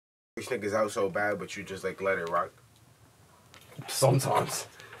niggas out so bad, but you just like let it rock? Sometimes.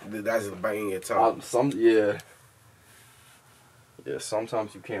 That's biting your tongue. Yeah,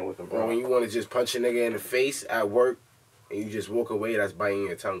 sometimes you can't with them, bro. Or when you want to just punch a nigga in the face at work and you just walk away, that's biting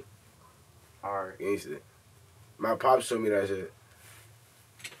your tongue. Alright. My pops told me that shit.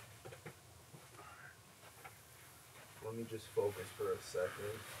 Let me just focus for a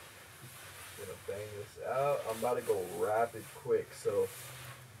second. I'm gonna bang this out. I'm about to go rapid quick, so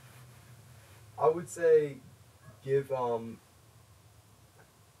I would say give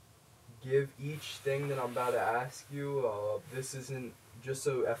each thing that I'm about to ask you, this isn't, just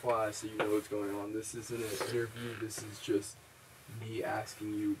so FYI, so you know what's going on, this isn't an interview, this is just me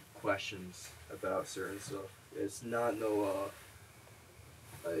asking you questions about certain stuff. It's not no,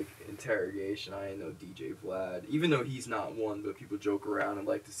 like, interrogation. I ain't no DJ Vlad, even though he's not one, but people joke around and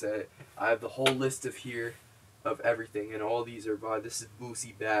like to say, I have the whole list of everything, and all these are by, this is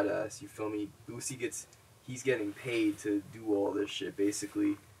Boosie Badass, you feel me? Boosie he's getting paid to do all this shit,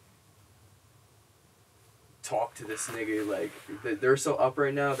 basically. Talk to this nigga, like, they're so up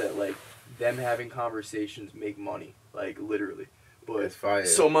right now that, like, them having conversations make money, like, literally. But fire.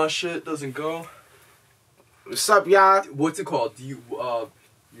 So much shit doesn't go. What's up, y'all? What's it called? Do you,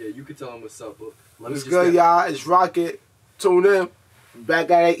 yeah, you can tell them what's up, but let me What's just good, y'all? It's Rocket. Tune in.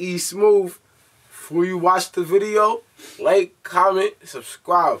 Back at MixedBySmooth. Before you watch the video, like, comment,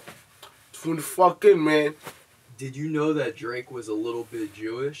 subscribe. Tune the fuck in, man. Did you know that Drake was a little bit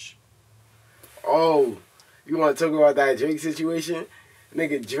Jewish? Oh, you want to talk about that Drake situation?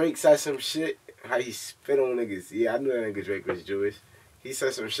 Nigga, Drake said some shit, how he spit on niggas. Yeah, I knew that nigga Drake was Jewish. He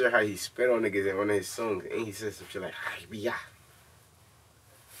said some shit, how he spit on niggas in one of his songs. And he said some shit like, yeah.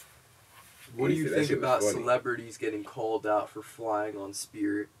 What do you think about celebrities getting called out for flying on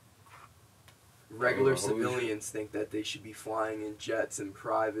Spirit? Regular civilians think that they should be flying in jets and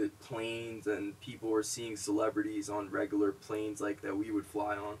private planes, and people are seeing celebrities on regular planes like that we would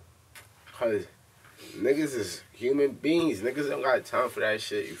fly on. Cause niggas is human beings. Niggas don't got time for that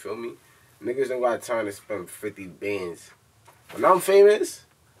shit, you feel me? Niggas don't got time to spend 50 bands. When I'm famous,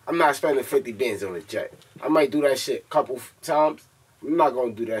 I'm not spending 50 bands on a jet. I might do that shit a couple times. I'm not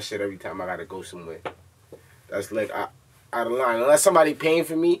gonna do that shit every time I gotta go somewhere. That's like out of line. Unless somebody paying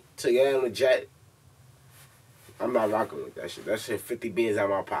for me to get on a jet, I'm not rocking with that shit. That shit 50 bands out of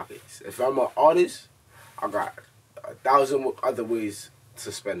my pockets. If I'm an artist, I got 1,000 other ways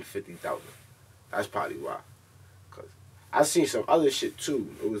to spend 50,000. That's probably why. Cause I seen some other shit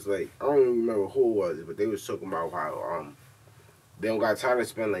too. It was like, I don't even remember who it was, but they was talking about how they don't got time to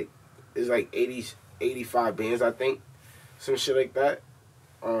spend like, it's like 85 bands, I think. Some shit like that.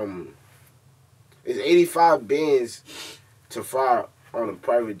 It's 85 bands to fly on a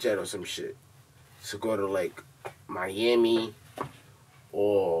private jet or some shit. To go to like Miami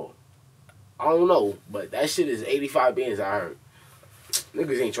or I don't know, but that shit is 85 bands, I heard.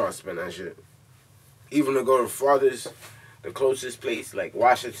 Niggas ain't trying to spend that shit. Even to go to farthest, the closest place, like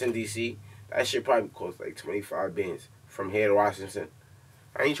Washington, D.C., that shit probably cost like 25 bands from here to Washington.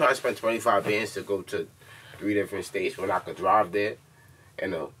 I ain't trying to spend 25 bands to go to 3 different states when I could drive there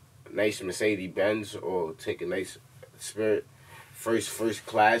in a nice Mercedes-Benz or take a nice Spirit first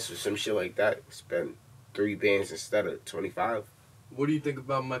class or some shit like that. Spend 3 bands instead of 25. What do you think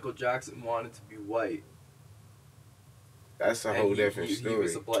about Michael Jackson wanting to be white? That's a whole different story.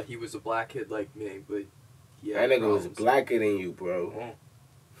 He was a black kid like me, but yeah. That nigga was blacker than you, bro. Oh.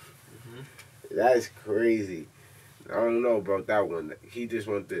 That's crazy. I don't know about that one. He just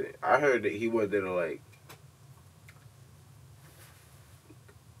wanted. I heard that he wanted to like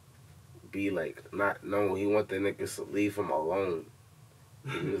be like not known. He wanted niggas to leave him alone.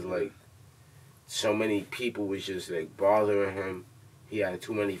 He was like, so many people was just like bothering him. He had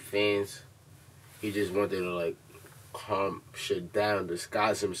too many fans. He just wanted to like calm shit down,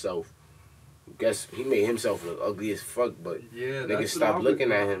 disguise himself. Guess he made himself look ugly as fuck, but yeah, niggas stopped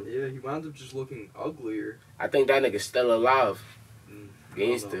looking at him. Yeah, he wound up just looking uglier. I think that nigga's still alive.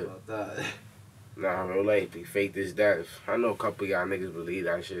 Gangsta. About that. Nah, real life, he faked his death. I know a couple of y'all niggas believe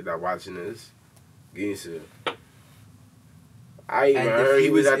that shit that watching this. Gangsta. I even heard he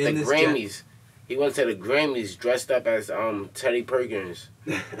was at the Grammys. He went to the Grammys dressed up as Teddy Perkins.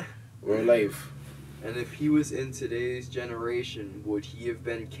 Real life. And if he was in today's generation, would he have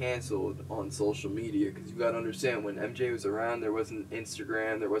been canceled on social media? Because you gotta understand, when MJ was around, there wasn't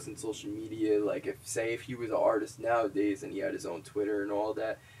Instagram, there wasn't social media. Like, if he was an artist nowadays and he had his own Twitter and all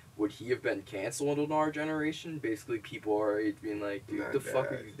that, would he have been canceled in our generation? Basically, people are being like, dude, what the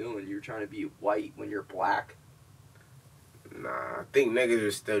fuck are you doing? You're trying to be white when you're black? Nah, I think niggas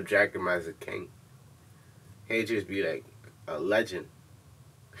would still jack him as a king. He'd just be like a legend.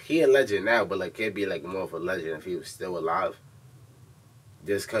 he a legend now, but like he'd be like more of a legend if he was still alive.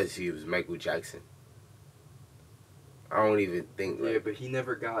 Just cause he was Michael Jackson. I don't even think. Like, yeah, but he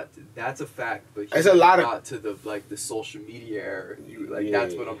never got. That's a fact. But he it's never a lot got to the the social media era.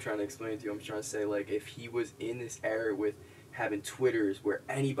 That's what I'm trying to explain to you. I'm trying to say like if he was in this era with having Twitters where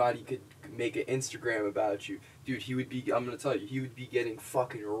anybody could make an Instagram about you, dude, he would be. I'm gonna tell you, he would be getting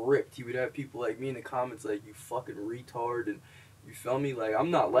fucking ripped. He would have people like me in the comments like you fucking retard and. You feel me? Like I'm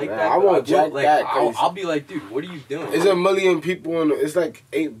not like that. I won't jack like, that. I'll be like, dude, what are you doing? There's a million people in. It's like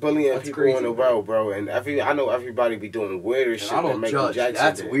 8 billion That's people crazy, in the world, bro. And I know everybody be doing weirder shit I don't than Michael judge. Jackson.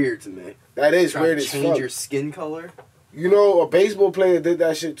 That's did. weird to me. That is Trying weird to as change fuck. your skin color. You know, a baseball player did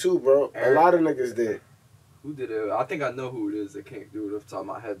that shit too, bro. Eric. A lot of niggas did. Who did it? I think I know who it is. I can't do it off the top of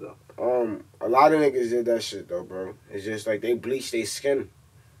my head though. A lot of niggas did that shit though, bro. It's just like they bleach their skin.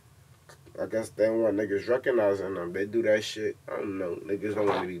 I guess they don't want niggas recognizing them. They do that shit. I don't know. Niggas don't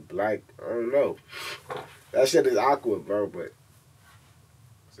want to be black. I don't know. That shit is awkward, bro, but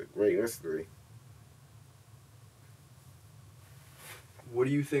it's a great mystery. What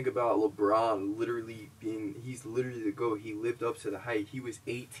do you think about LeBron he's literally the GOAT. He lived up to the hype. He was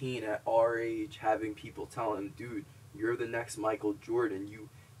 18 at our age having people tell him, dude, you're the next Michael Jordan. You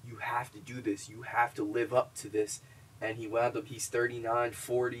have to do this. You have to live up to this. And he wound up, he's 39,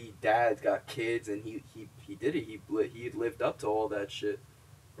 40, dad's got kids, and he did it. He had lived up to all that shit.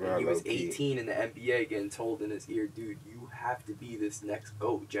 And he was 18 in the NBA getting told in his ear, dude, you have to be this next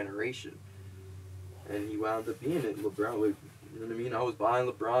GOAT generation. And he wound up being it. LeBron, you know what I mean? I was buying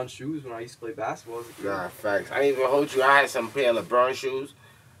LeBron shoes when I used to play basketball as a kid. Nah, facts. I didn't even hold you. I had some pair of LeBron shoes.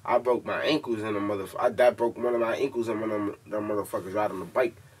 I broke my ankles in the motherfucker. That broke one of my ankles in one of them motherfuckers riding the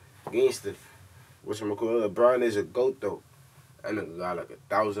bike. Gangster. Whatchamacallit, LeBron is a GOAT though. That nigga got like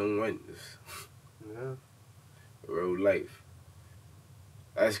 1,000 wins. Yeah. Real life.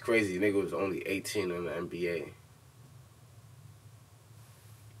 That's crazy. Nigga was only 18 in the NBA.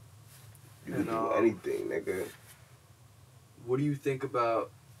 You can do anything, nigga. What do you think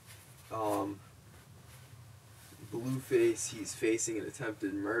about Blueface? He's facing an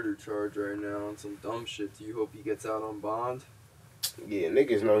attempted murder charge right now on some dumb shit. Do you hope he gets out on bond? Yeah,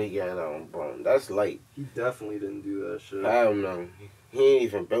 niggas know he got out on bond. That's light. He definitely didn't do that shit. I don't know. He ain't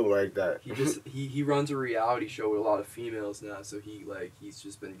even built like that. He runs a reality show with a lot of females now, so he's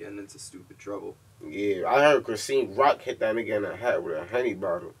just been getting into stupid trouble. Yeah, I heard Christine Rock hit that nigga in the head with a honey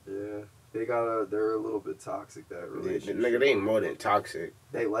bottle. Yeah. They're a little bit toxic, that relationship. Nigga, they ain't more than toxic.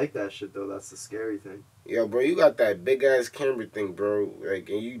 They like that shit though, that's the scary thing. Yo, bro, you got that big ass camera thing, bro. Like,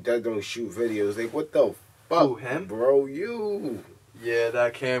 and you that don't shoot videos. Like, what the fuck? Who, him? Bro, you. Yeah,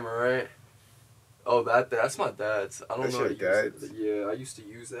 that camera, right? Oh, that's my dad's. I don't That's know how to your use it. Yeah, I used to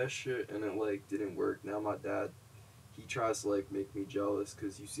use that shit and it didn't work. Now my dad, he tries to make me jealous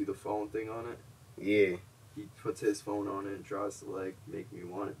because you see the phone thing on it. Yeah. He puts his phone on it and tries to make me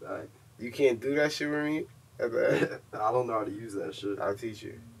want it back. You can't do that shit with me? I don't know how to use that shit. I'll teach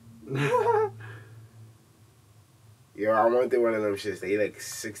you. Yo, I wanted one of them shits. They like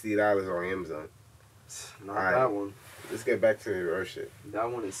 $60 on Amazon. Not that one. Let's get back to the real shit.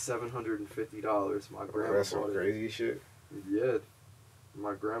 That one is $750. My grandma That's some bought crazy shit. Yeah.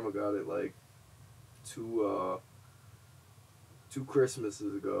 My grandma got it two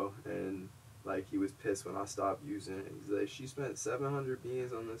Christmases ago, and he was pissed when I stopped using it. He's like, she spent 700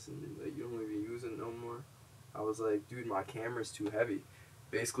 beans on this and you don't even use it no more. I was like, dude, my camera's too heavy.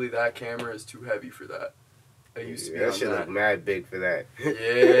 Basically, that camera is too heavy for that. I used to be that shit look mad big for that.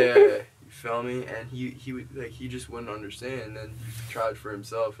 Yeah, you feel me? And he would he just wouldn't understand. And then he tried for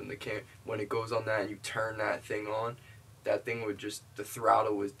himself, and when it goes on that and you turn that thing on, that thing would just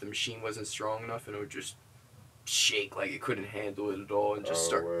the machine wasn't strong enough, and it would just shake it couldn't handle it at all, and just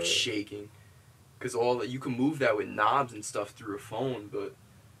start shaking. Because you can move that with knobs and stuff through a phone, but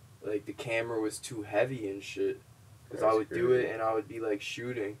the camera was too heavy and shit. Because I would do it and I would be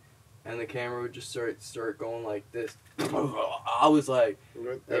shooting, and the camera would just start going like this. I was I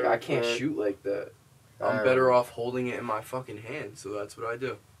can't shoot like that. I'm better off holding it in my fucking hand, so that's what I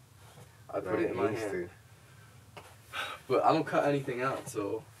do. I put it in my hand. But I don't cut anything out,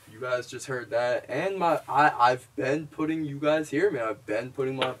 so you guys just heard that. And I've been putting, you guys hear me, I've been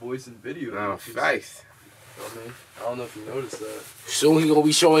putting my voice in video. No, facts. I don't know if you noticed that. Soon he gonna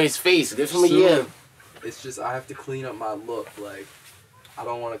be showing his face. Give him a year. It's just I have to clean up my look. I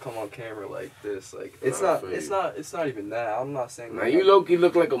don't want to come on camera like this. It's not even that. I'm not saying. Now you low-key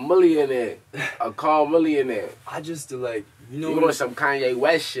look like a millionaire, a car millionaire. I just you want some Kanye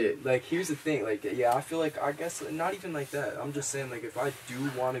West shit. Here's the thing. Yeah, I feel I guess not even like that. I'm just saying if I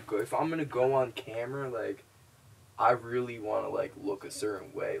do want to go, if I'm gonna go on camera, I really want to, like, look a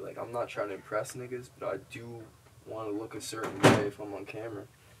certain way. Like, I'm not trying to impress niggas, but I do want to look a certain way if I'm on camera.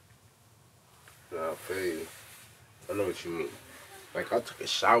 Nah, I feel you. I know what you mean. Like, I took a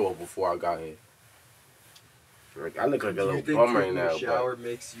shower before I got here. Like, I look like a little bum right now. Do you think taking a shower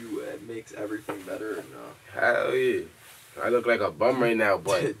makes everything better or no? Hell yeah. I look like a bum right now,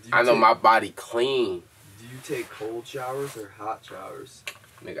 but I know my body clean. Do you take cold showers or hot showers?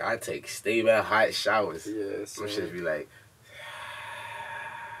 Nigga, I take stable hot showers. Yeah, some shit be like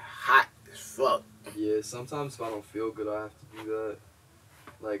hot as fuck. Yeah, sometimes if I don't feel good, I have to do that.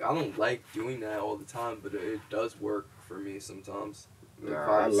 Like, I don't like doing that all the time, but it does work for me sometimes. Like,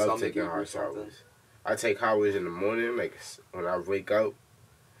 Nah, I love taking hot showers. I take showers in the morning, like when I wake up,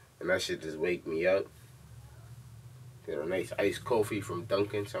 and that shit just wake me up. Get a nice iced coffee from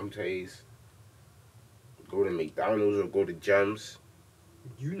Dunkin' some days. Go to McDonald's or go to Gems.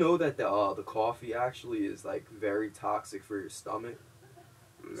 You know that the coffee actually is, like, very toxic for your stomach.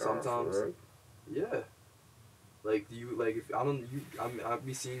 Nah, Sometimes. Yeah. Like, do you, like, if I don't, I'd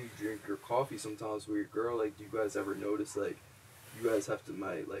be seeing you drink your coffee sometimes with your girl. Like, do you guys ever notice, like, you guys have to,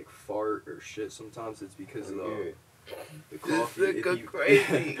 like, fart or shit sometimes? It's because of the coffee. This nigga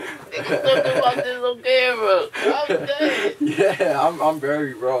crazy. Nigga talking about this on camera. I'm dead. Yeah, I'm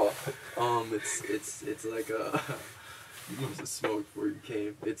very raw. It's like you must have smoked before you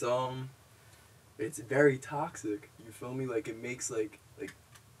came. It's very toxic. You feel me? Like, it makes like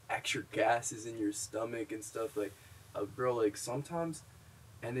extra gases in your stomach and stuff. Like, bro, like sometimes,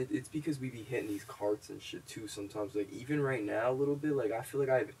 and it's because we be hitting these carts and shit too. Sometimes, like even right now, a little bit. Like, I feel like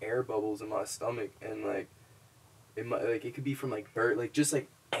I have air bubbles in my stomach, and like it could be from like like just like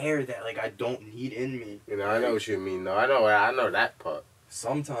air that like I don't need in me. You know, I know what you mean. No, I know that part.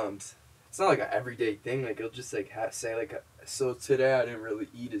 Sometimes it's not like an everyday thing. Like, it'll just like say like so today I didn't really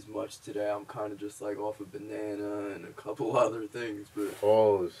eat as much today. I'm kind of just like off a banana and a couple other things, but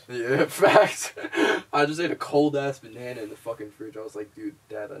Pause. yeah, facts. I just ate a cold ass banana in the fucking fridge. I was like, dude,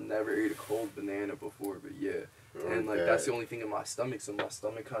 Dad, I never ate a cold banana before, but yeah, and like that's the only thing in my stomach. So my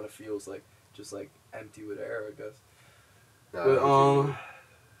stomach kind of feels like just like empty with air, I guess. Nah, But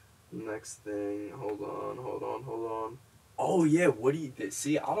next thing, hold on. Oh yeah, what do you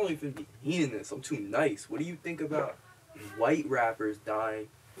see? I don't even be eating this. I'm too nice. What do you think about white rappers dying?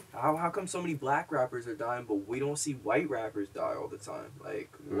 How come so many black rappers are dying, but we don't see white rappers die all the time? Like,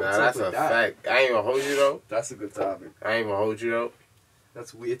 what's that's up with a that? fact. I ain't gonna hold you though. That's a good topic. I ain't gonna hold you though.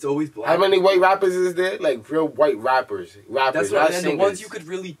 That's weird. It's always black. How many white rappers is there? Like real white rappers. That's not what. And singers. the ones you could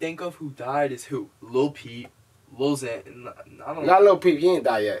really think of who died is who? Lil Peep, Lil Xan. I don't know. Not Lil Peep. He ain't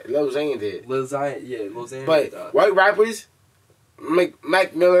died yet. Lil Xan did. Lil Xan, yeah, Lil Xan. But died. white rappers,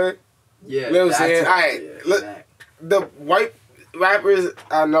 Mac Miller, Yeah, Lil Xan. Alright, yeah, look, the white rappers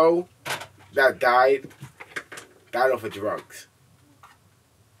I know that died off of drugs.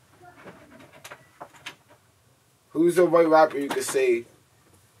 Who's a white rapper you could say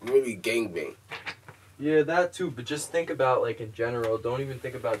really gangbang? Yeah, that too. But just think about, like, in general. Don't even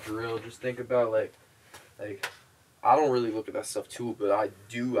think about drill. Just think about like I don't really look at that stuff too, but I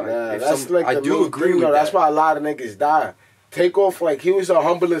do. I do agree with that. That's why a lot of niggas die. Takeoff, like, he was the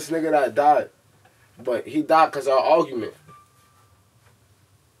humblest nigga that died, but he died because of an argument.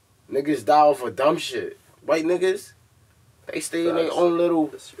 Niggas die off of dumb shit. White niggas, they stay in their own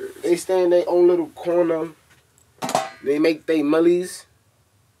little. They stay in their own little corner. They make they millies,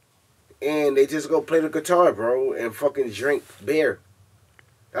 and they just go play the guitar, bro, and fucking drink beer.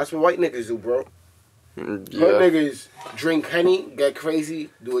 That's what white niggas do, bro. Yeah. Hood niggas drink Henny, get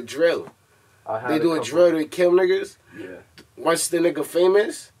crazy, do a drill. They do a drill to kill niggas. Yeah. Once the nigga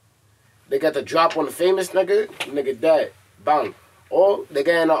famous, they got the drop on the famous nigga dead. Bang. Or they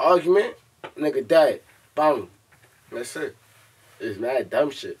get in an argument, nigga dead. Bang. That's it. It's mad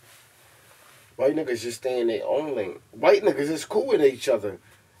dumb shit. White niggas just stay in their own lane. White niggas is cool with each other.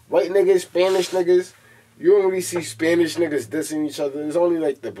 White niggas, Spanish niggas, you don't really see Spanish niggas dissing each other. It's only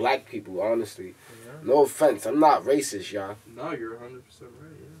like the black people, honestly. Yeah. No offense. I'm not racist, y'all. No, you're 100% right,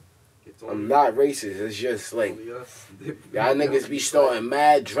 yeah. I'm not racist. It's just like, y'all niggas be starting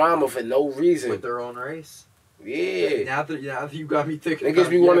mad drama for no reason. With their own race. Yeah. Now that you got me thinking.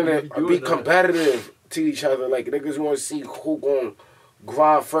 Niggas be wanting to be competitive to each other. Like, niggas want to see who gon'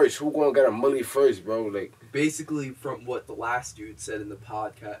 grind first, who gonna get a milli first, bro. Like, basically, from what the last dude said in the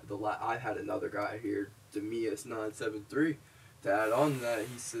podcast, I had another guy here, Demias973, to add on to that.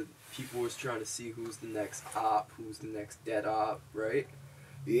 He said people was trying to see who's the next op, who's the next dead op, right?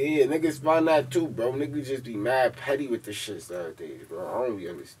 Yeah, niggas find that too, bro. Niggas just be mad petty with the shit nowadays, bro. I don't be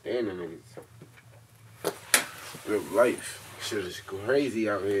understanding niggas. Real life. Shit is crazy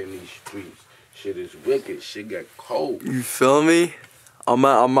out here in these streets. Shit is wicked. Shit get cold. You feel me? I'm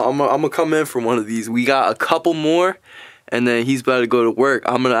gonna come in for one of these. We got a couple more, and then he's about to go to work.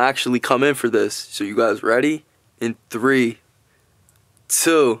 I'm gonna actually come in for this. So you guys ready? In 3,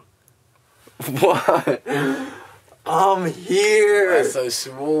 2, 1. I'm here. That's so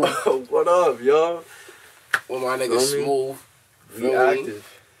smooth. What up, y'all? Well, my nigga smooth. Be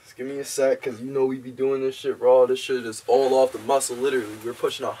active. Just give me a sec, cause you know we be doing this shit raw. This shit is all off the muscle. Literally, we're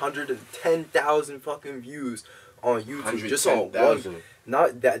pushing 110,000 fucking views on YouTube just on one.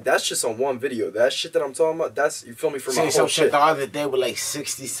 Not that. That's just on one video. That shit that I'm talking about. That's, you feel me, for my whole some shit. The other day with like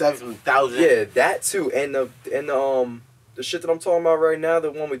 67,000. Yeah, that too. And the shit that I'm talking about right now,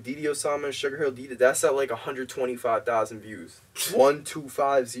 the one with Didi Osama and Sugar Hill Didi, that's at like 125,000 views.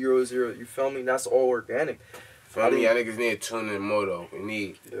 12500. You feel me? That's all organic. For me, I niggas need to tune in more though. We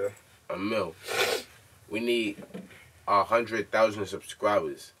need a mil. We need 100,000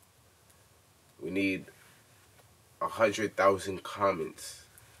 subscribers. We need 100,000 comments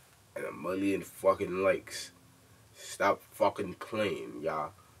and 1 million fucking likes. Stop fucking playing,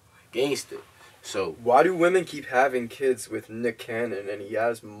 y'all. Gangsta. So why do women keep having kids with Nick Cannon and he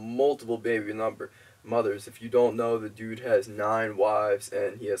has multiple baby mothers? If you don't know, the dude has 9 wives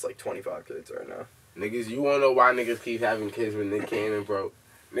and he has like 25 kids right now. Niggas, you wanna know why niggas keep having kids with Nick Cannon, bro?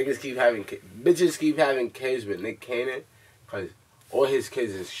 Niggas keep having bitches keep having kids with Nick Cannon, cause all his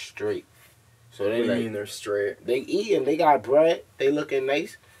kids is straight. So they What do you mean they're straight? They eating, they got bread, they looking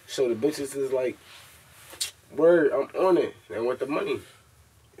nice. So the bitches is like, word, I'm on it. They want the money.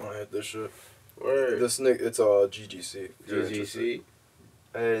 I hit this shit. Word. This nigga, it's GGC. GGC.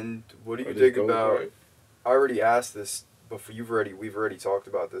 And what do you think about? I already asked this, but we've already talked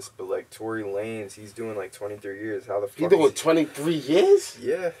about this. But like Tory Lanez, he's doing like 23 years. How the fuck? He doing 23 years?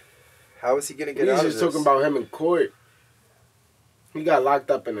 Yeah. How is he gonna get out of this? He's just talking about him in court. He got locked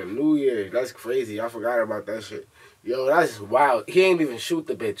up in the New Year. That's crazy. I forgot about that shit. Yo, that's wild. He ain't even shoot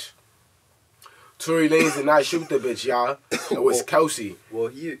the bitch. Tory Lanez did not shoot the bitch, y'all. It was Kelsey. Well,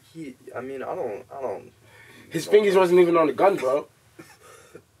 I mean, I don't. His fingers wasn't even on the gun, bro.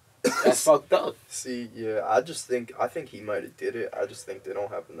 That's fucked up. See, yeah, I think he might have did it. I just think they don't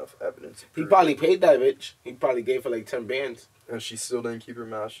have enough evidence. He probably paid that bitch. He probably gave her like 10 bands. And she still didn't keep her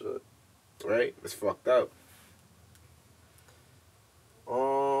mouth shut. Right? That's fucked up.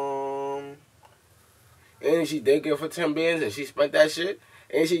 And she did give her 10 bands and she spent that shit.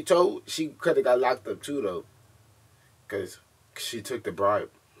 And she told she could have got locked up too though. Cause she took the bribe.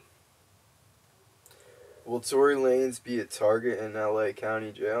 Will Tory Lanez be a target in LA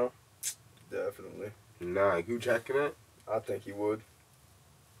County Jail? Definitely. Nah, you checking it? I think he would.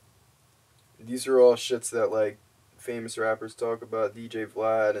 These are all shits that like famous rappers talk about, DJ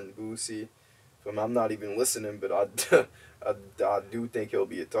Vlad and Boosie. I'm not even listening, but I do think he'll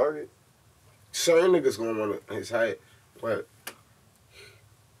be a target. Certain niggas gonna want his head, but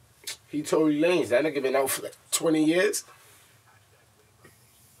he Tory Lanez. That nigga been out for like 20 years.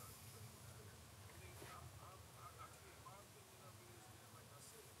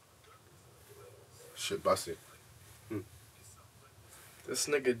 Shit busted. This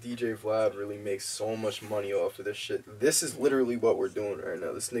nigga DJ Vlad really makes so much money off of this shit. This is literally what we're doing right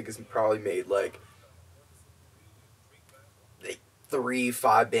now. This nigga's probably made like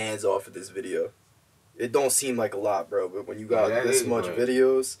 3-5 bands off of this video. It don't seem like a lot, bro, but when you got this much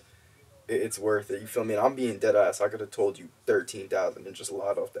videos, it's worth it. You feel me? And I'm being dead ass. I could have told you 13,000 and just a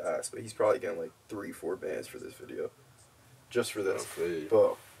lot off the ass, but he's probably getting like 3-4 bands for this video, just for this.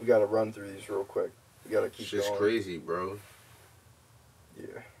 But we gotta run through these real quick. We gotta keep going. Shit's crazy, bro.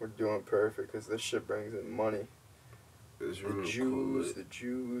 Yeah, we're doing perfect because this shit brings in money. The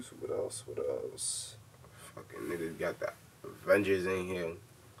Jews. What else? Fucking niggas got the Avengers in here.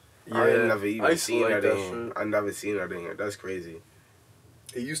 Yeah, I ain't never even seen like that in here. I never seen that in here. That's crazy.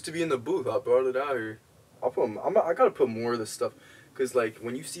 It used to be in the booth. I brought it out here. I gotta put more of this stuff. Cause like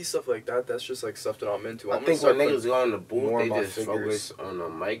when you see stuff like that, that's just like stuff that I'm into. I think when niggas go in the booth, they just focus on the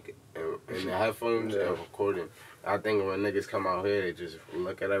mic and the headphones and recording. I think when niggas come out here, they just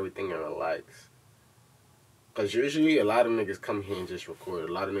look at everything and relax. Cause usually a lot of niggas come here and just record.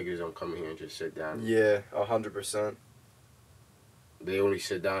 A lot of niggas don't come here and just sit down. Yeah, 100%. They only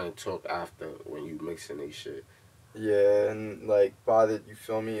sit down and talk after when you mixing they shit. Yeah, and like you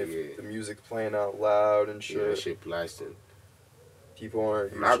feel me? If the music's playing out loud and shit. Yeah, shit blasting. People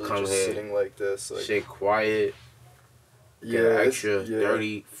aren't usually just sitting like this. Like, shit quiet. Yeah, extra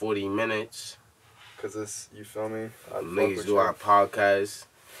 30, 40 minutes. Cause this, you feel me? Niggas do our podcast.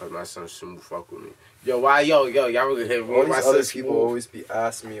 Cause my son Smooth fuck with me. Yo, why y'all really hit me? All these other people always be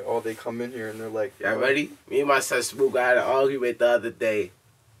asking me. Oh, they come in here and they're like, y'all ready? Me and my son Smooth got an argument the other day.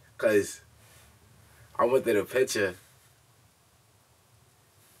 Cause I went to the picture,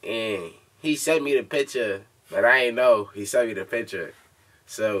 and he sent me the picture, but I ain't know he sent me the picture.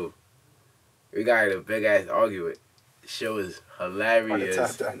 So we got in a big ass argument. Shit was hilarious. I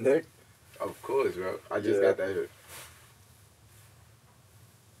tap that, Nick. Of course, bro. I just got that here.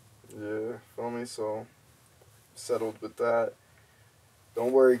 Yeah, feel me? So, settled with that.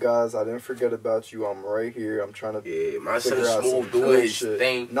 Don't worry, guys. I didn't forget about you. I'm right here. I'm trying to my figure son out some Smooth doing good his shit.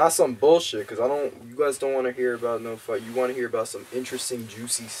 thing. Not some bullshit, because you guys don't want to hear about no fight. You want to hear about some interesting,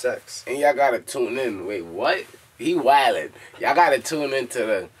 juicy sex. And y'all gotta tune in. Wait, what? He wildin'. Y'all gotta tune into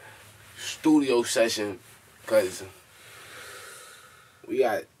the studio session, because we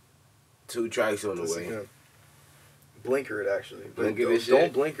got 2 tracks on the way. Again. Blinker it, actually. Blinker this shit?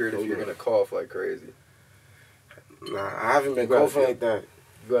 Don't blinker it if you're going to cough like crazy. Nah, I haven't been coughing like that.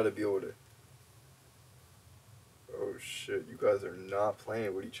 You got to be able to. Oh, shit. You guys are not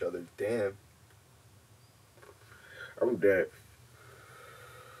playing with each other. Damn. I'm dead.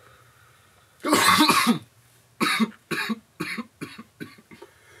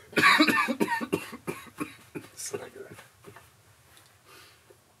 It's not good.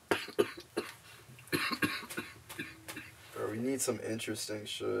 Bro, we need some interesting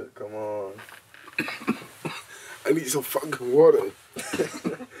shit. Come on. I need some fucking water.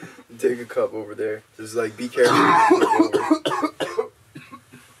 Take a cup over there. Just like be careful.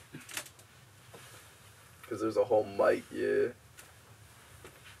 Because there's a whole mic, yeah.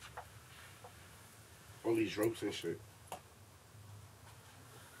 All these ropes and shit.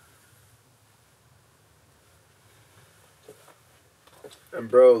 And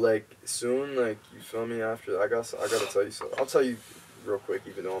bro, like soon, like you feel me? After I gotta tell you something. I'll tell you real quick,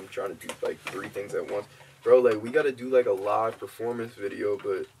 even though I'm trying to do like 3 things at once. Bro, like we gotta do like a live performance video,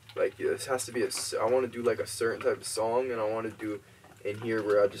 but like this has to be I want to do like a certain type of song, and I want to do in here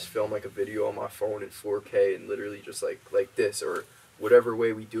where I just film like a video on my phone in 4K and literally just like this or whatever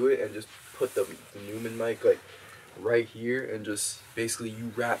way we do it, and just put the Newman mic like right here, and just basically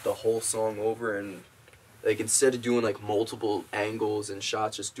you rap the whole song over, and like instead of doing like multiple angles and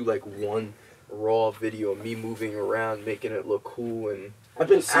shots, just do like one raw video of me moving around, making it look cool. And I've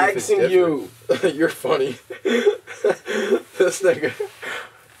been asking you. You're funny. This nigga.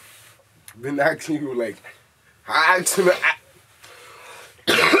 Been asking you like, I asked him.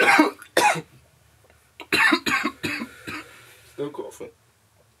 Still coughing.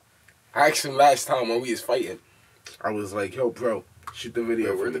 I asked him last time when we was fighting. I was like, yo, bro, shoot the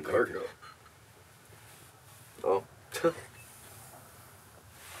video. Where'd the cart go? Oh.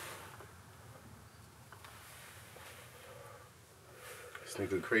 This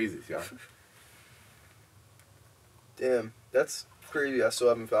nigga crazy, y'all. Damn, that's crazy. I still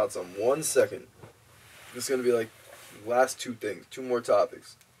haven't found some. 1 second. This is gonna be like last 2 things, 2 more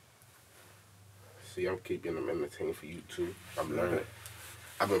topics. See, I'm keeping them entertained for you too. I'm learning.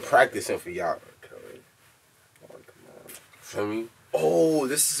 I've been practicing for y'all. Come on. Feel me? Oh,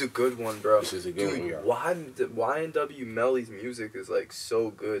 this is a good one, bro. This is a good one, y'all. YNW Melly's music is like so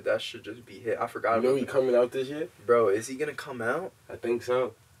good. That should just be hit. I forgot about You know he coming out this year? Bro, is he gonna come out? I think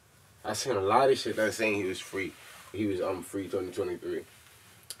so. I seen a lot of shit that's saying he was free. He was free 2023.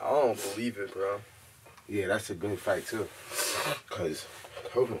 I don't believe it, bro. Yeah, that's a good fight too. Cause,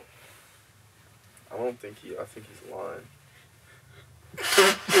 hold on. I think he's lying.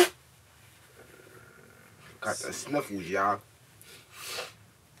 Got the sniffles, y'all.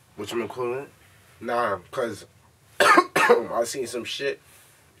 What you gonna call it? Nah, cause I seen some shit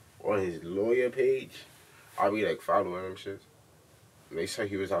on his lawyer page. I'll be like following him shit. And they said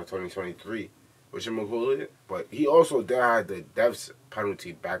he was out 2023. What you gonna call it? But he also did have the death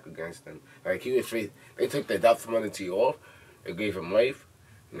penalty back against him. Like he was they took the death penalty off, they gave him life,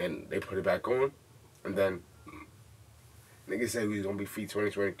 and then they put it back on, and then nigga said he was gonna be free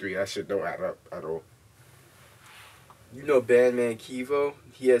 2023. That shit don't add up at all. You know Bandman Kivo?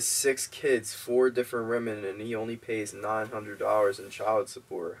 He has 6 kids, 4 different women, and he only pays $900 in child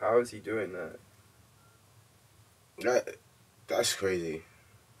support. How is he doing that? That's crazy.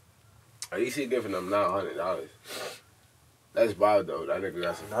 At least he giving them $900. That's wild though. That nigga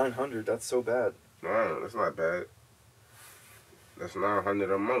got some. $900. That's so bad. No, that's not bad. That's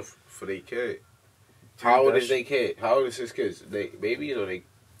 $900 a month for their kid. How old is their kid? How old is his kids? They babies or they?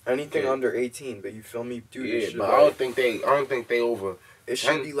 Anything kid? under 18, but you feel me, dude? Yeah, but I don't think they over. It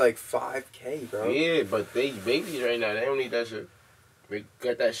should be like $5K, bro. Yeah, but they babies right now. They don't need that shit. They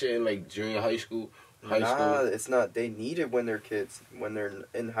got that shit in like junior high school. Nah, it's not. They need it when they're kids. When they're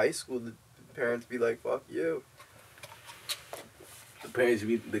in high school, the parents be like, "Fuck you."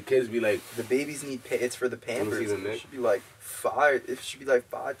 The kids be like, the babies need it's for the Pampers. It should be like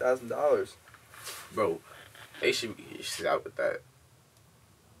 $5,000. Bro, they should stop with that.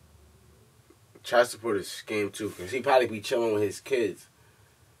 Child support is a scam too, cause he probably be chilling with his kids,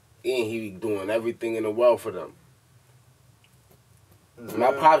 and he be doing everything in the world for them.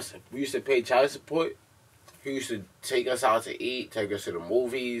 My pops, we used to pay child support. He used to take us out to eat, take us to the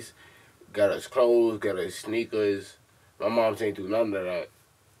movies, get us clothes, get us sneakers. My mom ain't do none of that,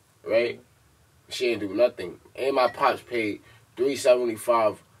 right? She ain't do nothing. And my pops paid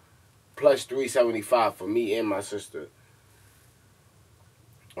 $375 plus $375 for me and my sister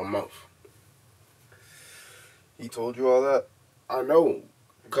a month. He told you all that? I know,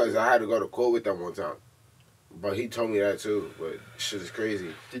 because I had to go to court with them one time. But he told me that too, but shit is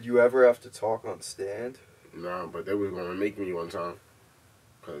crazy. Did you ever have to talk on stand? Nah, but they was going to make me one time.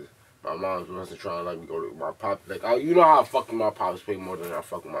 Because my mom wasn't trying to let me go to my pop. Like, you know how I fuck with my pops pay more than I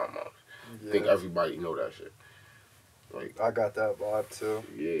fuck with my mom. Yeah. I think everybody know that shit. Like, I got that vibe too.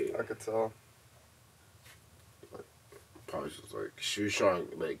 Yeah. I could tell. Like, pops was like, she was trying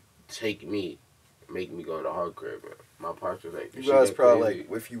to, like, take me, make me go to her crib. Man. My pops was like, you guys probably, crazy.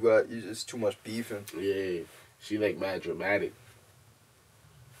 Like, if you got, it's too much beefing. Yeah. She, like, mad dramatic.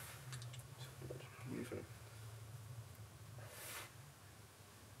 Beefing.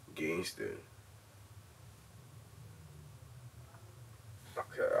 Gangster.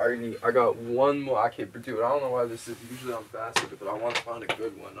 Okay, I got one more. I can't do it. I don't know why this is. Usually I'm fast with it, but I want to find a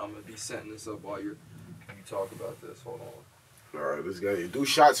good one. I'm gonna be setting this up while you talk about this. Hold on. All right, let's get it. Do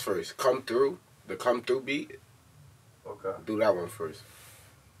shots first. Come through. The come through beat. Okay. Do that one first.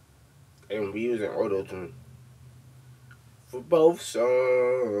 And we using auto tune for both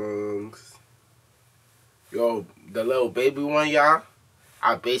songs. Yo, the little baby one, y'all.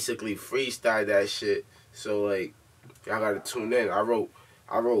 I basically freestyled that shit. So like, y'all gotta tune in. I wrote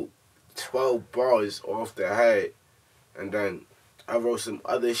 12 bars off the head, and then I wrote some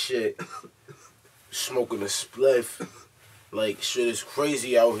other shit. Smoking a spliff. Like, shit is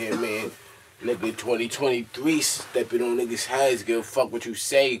crazy out here, man. Nigga, 2023, stepping on niggas' heads, give a fuck what you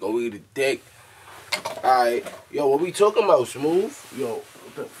say, go eat a dick. Alright, yo, what we talking about, Smooth? Yo,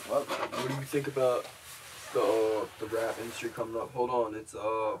 what the fuck? What do you think about the rap industry coming up? Hold on, it's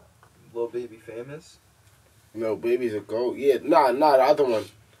Lil Baby famous? No, Baby's a goat. Yeah, nah, the other one.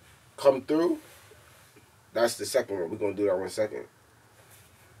 Come Through. That's the second one. We're gonna do that one second.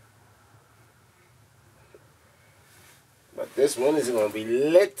 But this one is gonna be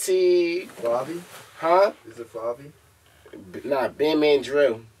litty. Favi? Huh? Is it Favi? Nah, Bandman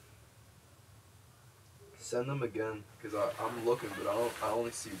Drill. Send them again, because I'm looking, but I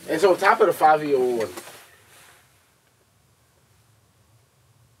only see one. It's on top of the 5-year-old one.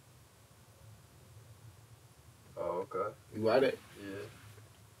 Oh, okay. You got it? Yeah.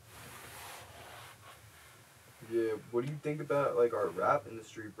 Yeah, what do you think about, like, our rap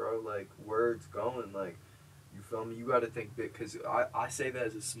industry, bro? Like, where it's going, like, you feel me? You gotta think big, because I say that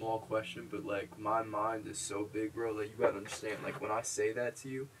as a small question, but, like, my mind is so big, bro. Like, you gotta understand, like, when I say that to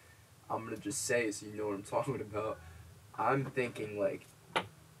you, I'm gonna just say it so you know what I'm talking about. I'm thinking, like,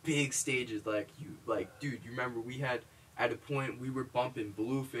 big stages, like, dude, you remember we had, at a point, we were bumping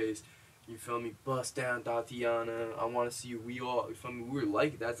Blueface, you feel me? Bust Down, Tatiana, I Wanna See You, we all, you feel me? We were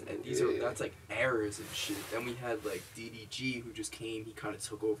like, that's like eras and shit. Then we had, like, DDG, who just came, he kind of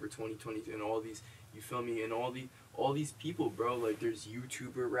took over 2020, and all these, you feel me? And all these people, bro, like, there's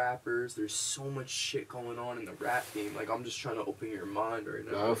YouTuber rappers, there's so much shit going on in the rap game. Like, I'm just trying to open your mind right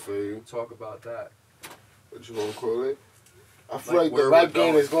now. Nah, I feel you. Talk about that. What you gonna call it? I feel like the rap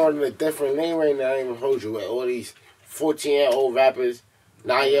game is going in a different lane right now. I ain't even hold you with all these 14-year-old rappers,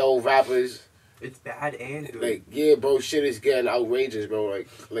 9-year-old rappers. It's bad and good. Like, yeah, bro, shit is getting outrageous, bro.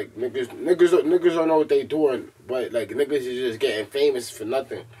 Like niggas don't know what they doing, but like niggas is just getting famous for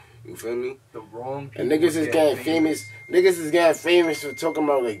nothing. You feel me? The wrong people. And niggas is getting famous. Niggas is getting famous for talking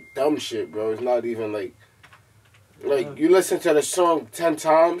about like dumb shit, bro. It's not even like you listen to the song 10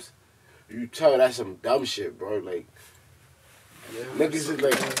 times, you tell that's some dumb shit, bro. Like niggas is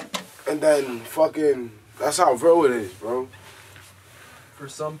like, and then fucking that's how real it is, bro. For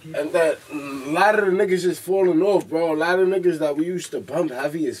some people. And that a lot of the niggas is falling off, bro. A lot of niggas that we used to bump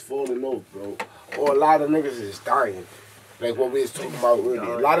heavy is falling off, bro. Or a lot of niggas is dying. Like what we was talking about earlier.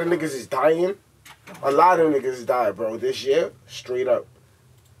 A lot of niggas is dying. A lot of niggas died, bro. This year, straight up.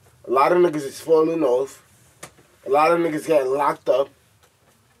 A lot of niggas is falling off. A lot of niggas getting locked up.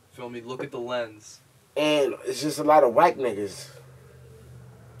 Feel me? Look at the lens. And it's just a lot of whack niggas.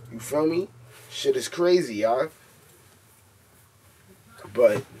 You feel me? Shit is crazy, y'all.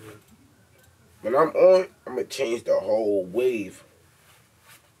 But when I'm on, I'm gonna change the whole wave.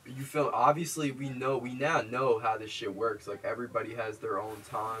 You feel, obviously we now know how this shit works. Like everybody has their own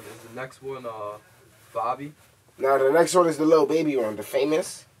time. Is the next one Bobby. Now the next one is the little baby one, the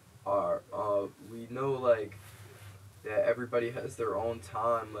famous. We know like that everybody has their own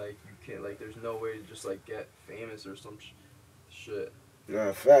time. Like you can't like there's no way to just like get famous or some shit.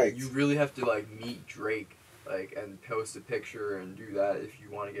 Nah, facts. You really have to like meet Drake like and post a picture and do that if you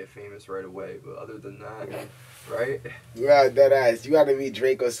want to get famous right away. But other than that, right? Yeah, that ass. You gotta meet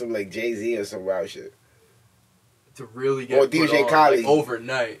Drake or some like Jay-Z or some wild shit. To really get or DJ on, Khaled like,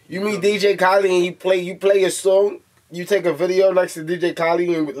 overnight. You meet DJ Khaled and you play your song. You take a video next to DJ Khaled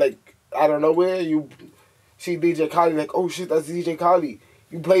and like out of nowhere you see DJ Khaled like, oh shit, that's DJ Khaled.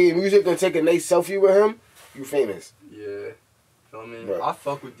 You play your music and take a nice selfie with him. You famous. Yeah. I mean, right. I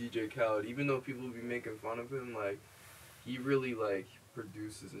fuck with DJ Khaled, even though people be making fun of him. Like, he really like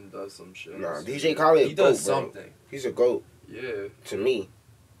produces and does some shit. Nah, DJ Khaled, he does goat, something. Bro. He's a goat. Yeah. To me.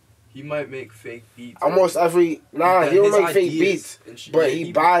 He might make fake beats. Almost every he don't make fake beats, but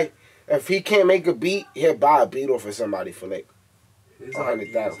he buy. If he can't make a beat, he'll buy a beat off of somebody for like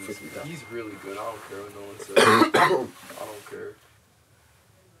 $100,000, $50,000. He's really good. I don't care what no one says. I don't care.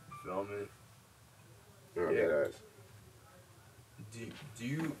 Feel me? Yeah. Do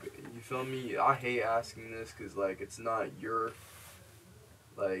you feel me? I hate asking this because like it's not your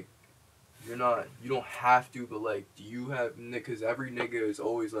like you don't have to, but like do you have because every nigga is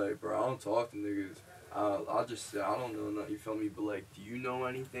always like, bro, I don't talk to niggas. I'll just say I don't know nothing. You feel me? But like, do you know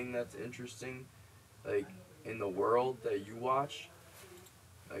anything that's interesting, like in the world that you watch?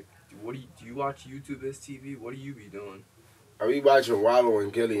 Like, do you watch YouTube as TV? What do you be doing? I be watching Wallow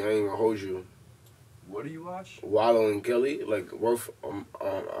and Gilly. I ain't gonna hold you. What do you watch? Wallow and Gilly, like worth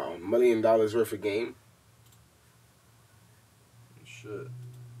 $1 million worth of game. Shit.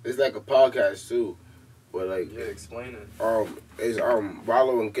 It's like a podcast too, but like yeah, explain it. It's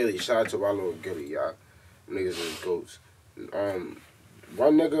Wallow and Gilly. Shout out to Wallow and Gilly, y'all. Niggas is goats. One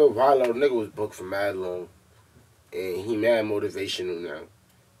nigga was booked for mad long, and he mad motivational now.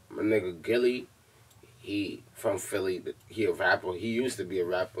 My nigga Gilly, he from Philly. He a rapper. He used to be a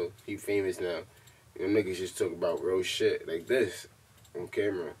rapper. He famous now. Them niggas just talk about real shit like this on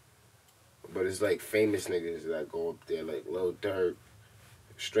camera. But it's like famous niggas that go up there, like Lil Durk.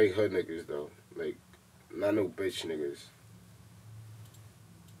 Straight hood niggas though. Like, not no bitch niggas.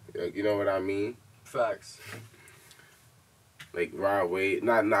 Like, you know what I mean? Facts. Like Rod Wave.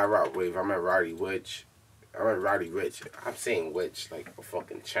 Not Rod Wave. I meant Roddy Rich. I meant Roddy Rich. I'm saying Witch like a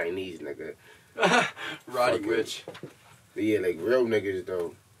fucking Chinese nigga. Roddy Rich. Yeah, like real niggas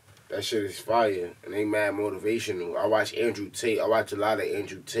though. That shit is fire. And they mad motivational. I watch Andrew Tate. I watch a lot of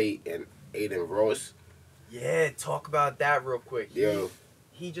Andrew Tate and Aiden Ross. Yeah, talk about that real quick. Yo.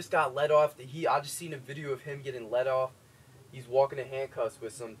 He just got let off. I just seen a video of him getting let off. He's walking in handcuffs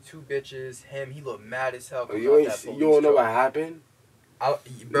with some two bitches. He looked mad as hell. You don't know what happened?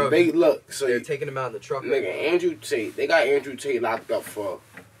 Bro, they're taking him out in the truck. Nigga, Andrew Tate. They got Andrew Tate locked up for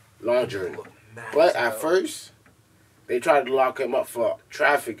laundering. But at first, they tried to lock him up for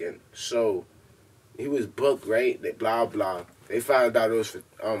trafficking. So, he was booked, right? They blah, blah. They found out it was for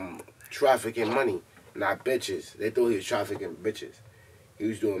trafficking money, not bitches. They thought he was trafficking bitches. He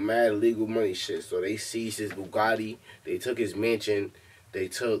was doing mad illegal money shit. So they seized his Bugatti. They took his mansion. They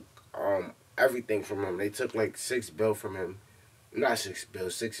took everything from him. They took like $6 billion from him. Not $6 billion,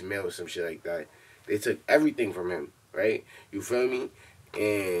 $6 million or some shit like that. They took everything from him, right? You feel me?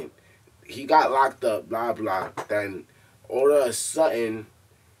 And he got locked up, blah, blah. Then all of a sudden,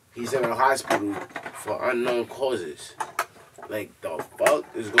 he's in a hospital for unknown causes. Like, the fuck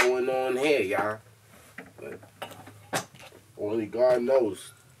is going on here, y'all? But only God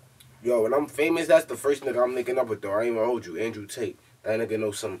knows. Yo, when I'm famous, that's the first nigga I'm linking up with, though. I ain't gonna hold you. Andrew Tate. That nigga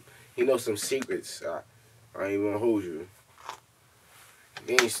knows some secrets. I ain't gonna hold you.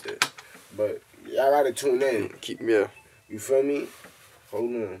 Gangster. But y'all gotta tune in. Keep me up. You feel me?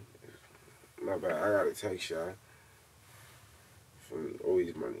 Hold on. My bad. I gotta text y'all. From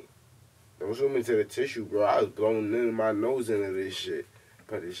Always Money. Don't zoom into the tissue, bro. I was blowing in my nose into this shit.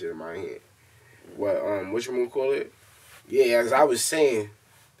 Put this shit in my hand. What you gonna call it? Yeah, as I was saying.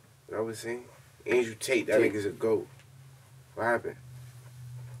 Andrew Tate, that nigga's a GOAT. What happened?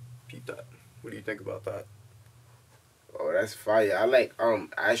 Peep that. What do you think about that? Oh, that's fire. I like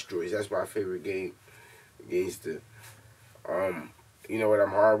Asteroids. That's my favorite game. Gangster. You know what I'm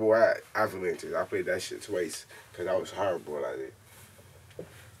horrible at? Avalanches. I played that shit twice because I was horrible at it.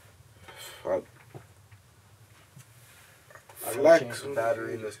 Fuck. I gotta change the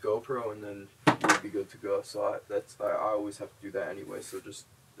battery in this GoPro and then you'll be good to go. So I always have to do that anyway. So just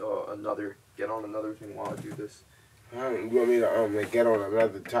get on another thing while I do this. You want me to get on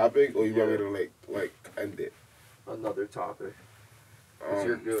another topic, or you want me to like end it? Another topic. 'Cause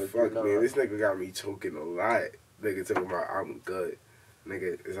you're good. Fuck, you're man. not. This nigga got me talking a lot. Nigga talking about I'm good.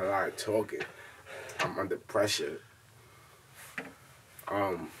 Nigga, it's a lot of talking. I'm under pressure.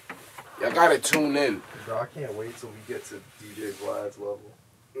 Y'all gotta tune in. Bro, I can't wait till we get to DJ Vlad's level.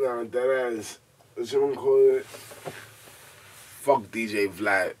 Nah, that ass. What you gonna call it? Fuck DJ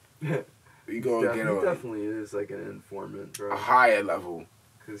Vlad. We gonna get He on definitely is like an informant, bro. a higher level.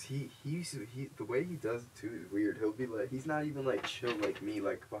 Cause he the way he does it too is weird. He'll be like, he's not even like chill like me,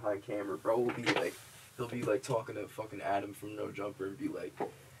 like behind camera, bro. He'll be like talking to fucking Adam from No Jumper and be like,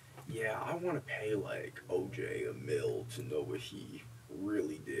 yeah, I want to pay like OJ $1 million to know what he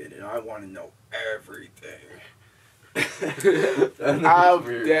really did, and I want to know everything. I'm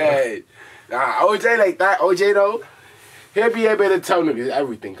dead. Nah, OJ like that. OJ though, he'll be able to tell niggas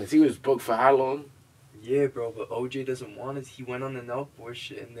everything because he was booked for how long? Yeah, bro, but OJ doesn't want it. He went on the Nelk Boy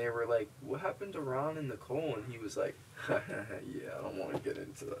shit, and they were like, what happened to Ron and Nicole? And he was like, yeah, I don't want to get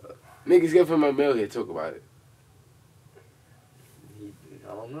into that. Niggas give him $1 million here, talk about it.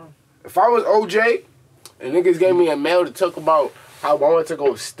 I don't know. If I was OJ and niggas gave me $1 million to talk about how I wanted to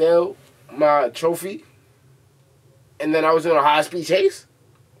go steal my trophy, and then I was in a high-speed chase,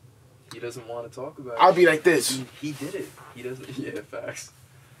 He doesn't want to talk about it. I'll be like this. He did it. He doesn't. Yeah, facts.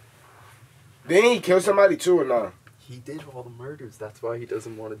 Then he killed somebody too or not? He did all the murders. That's why he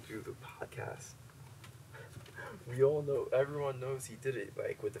doesn't want to do the podcast. We all know. Everyone knows he did it.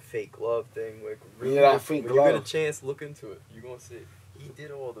 Like with the fake glove thing. Like really, Yeah, that fake when you get glove. a chance, look into it. You gonna see. He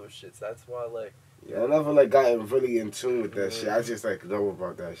did all those shits. That's why like. Yeah, I never like gotten really in tune with that shit. I just like know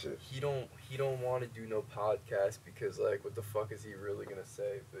about that shit. He don't want to do no podcast because like what the fuck is he really gonna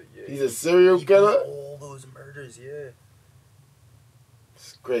say? But yeah. He's a serial he killer? did all those murders. Yeah.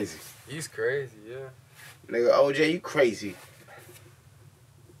 It's crazy. He's crazy. Yeah. Nigga, OJ, you crazy.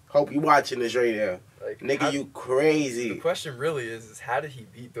 Hope you watching this right now. Like Nigga, you The crazy. question really is how did he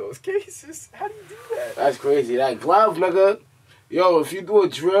beat those cases? How do you do that? That's crazy. That glove, nigga. Yo, if you do a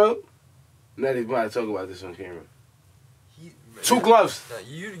drill, nothing's about to talk about this on camera. He, 2 gloves. Nah,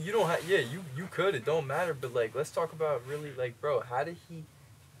 you don't have, yeah, you could, it don't matter, but like let's talk about really like, bro, how did he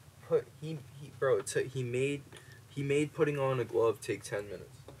put he made putting on a glove take 10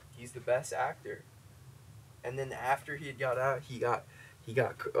 minutes. He's the best actor. And then after he had got out, he got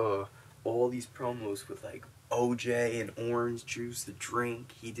all these promos with like OJ and orange juice, the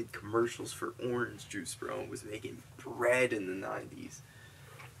drink. He did commercials for orange juice, bro, and was making bread in the 90s.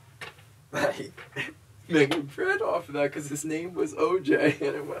 Like, making bread off of that because his name was OJ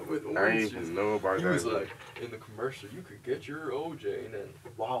and it went with I orange didn't juice. even know about He that. was like, in the commercial, you could get your OJ, and then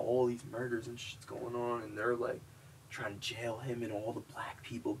while all these murders and shit's going on, and they're like trying to jail him, and all the black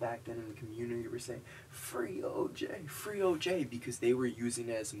people back then in the community were saying, free OJ, because they were using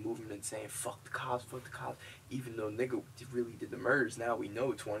it as a movement and saying, fuck the cops, even though nigga really did the murders. Now we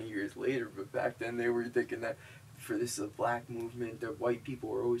know 20 years later, but back then they were thinking that for this is a black movement, that white people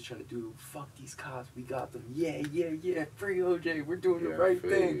were always trying to do, fuck these cops, we got them, yeah, free OJ, we're doing the right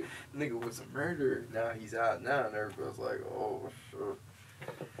thing. Nigga was a murderer, now he's out now, and everybody's like, oh, shit.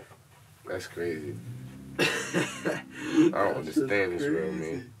 That's crazy. I don't understand this real,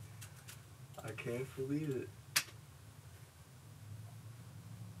 man. I can't believe it.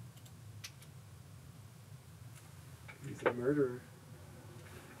 He's a murderer.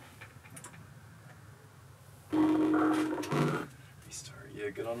 Restart. Yeah,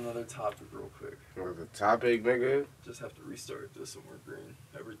 get on another topic real quick. The topic, nigga? Just have to restart this and we're green.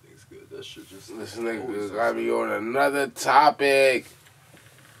 Everything's good. That shit just... This nigga gotta be on another topic.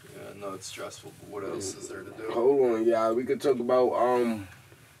 Yeah, I know it's stressful, but what else is there to do? Hold on, y'all. We could talk about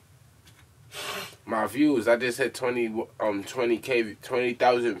my views. I just hit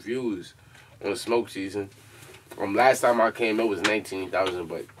 20,000 views on Smoke Season. Last time I came, it was 19,000,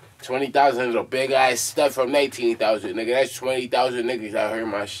 but 20,000 is a big ass step from 19,000, nigga. That's 20,000 niggas that heard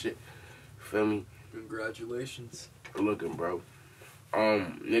my shit. Feel me? Congratulations. Good looking, bro.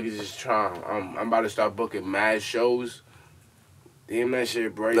 Niggas is trying. I'm about to start booking mad shows. Damn, that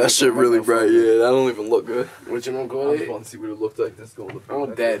shit bright. That shit really bright, yeah. That don't even look good. What you gonna call I it? just want to see what it looked like this going to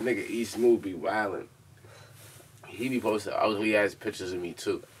On that nigga MixedBySmooth be wildin'. He be posting ugly ass pictures of me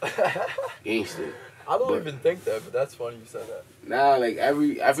too. Gangster. I don't even think that, but that's funny you said that. Nah, like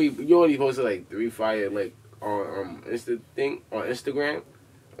every you only posted like 3 fire like on Instagram.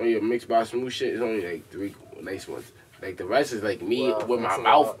 On your MixedBySmooth shit, it's only like 3 nice ones. Like the rest is like me with my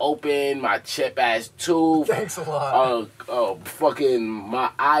mouth open, my chip ass tooth. Thanks a lot. Fucking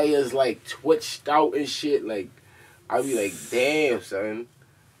my eye is like twitched out and shit. Like I be like, damn, son.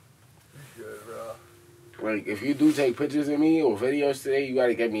 Good, bro. Like if you do take pictures of me or videos today, you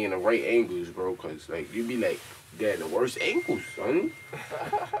gotta get me in the right angles, bro. Cause like you be like Getting the worst angles, son.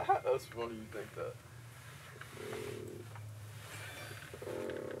 That's funny you think that.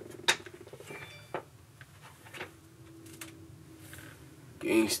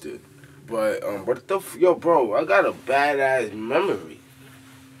 Gangster. But what the yo, bro? I got a badass memory.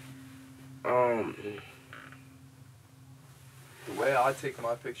 The way I take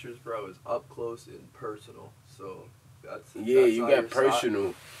my pictures, bro, is up close and personal. So that's You not got your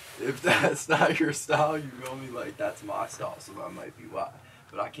personal. Style. If that's not your style, you feel me? Like that's my style, so that might be why.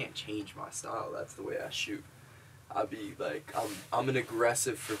 But I can't change my style. That's the way I shoot. I be like, I'm an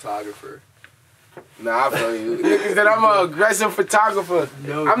aggressive photographer. Nah, I feel you. Niggas said I'm an aggressive photographer.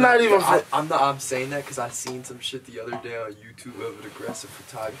 No, I'm not even. I'm saying that because I seen some shit the other day on YouTube of an aggressive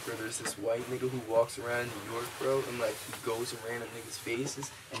photographer. There's this white nigga who walks around New York, bro, and like he goes in random niggas'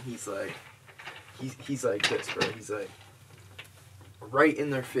 faces, and he's like this, bro. He's like right in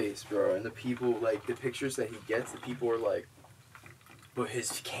their face, bro. And the people like the pictures that he gets, the people are like, but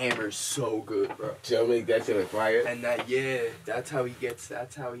his camera's so good, bro. She'll make that shit fire. And that's how he gets.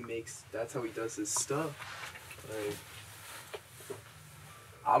 That's how he does his stuff. Like,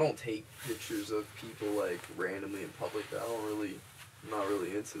 I don't take pictures of people like randomly in public. I'm not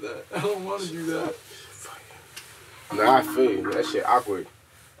really into that. I don't want to do that. Nah, I feel you. That shit awkward.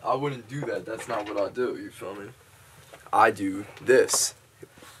 I wouldn't do that. That's not what I do. You feel me? I do this.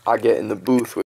 I get in the booth with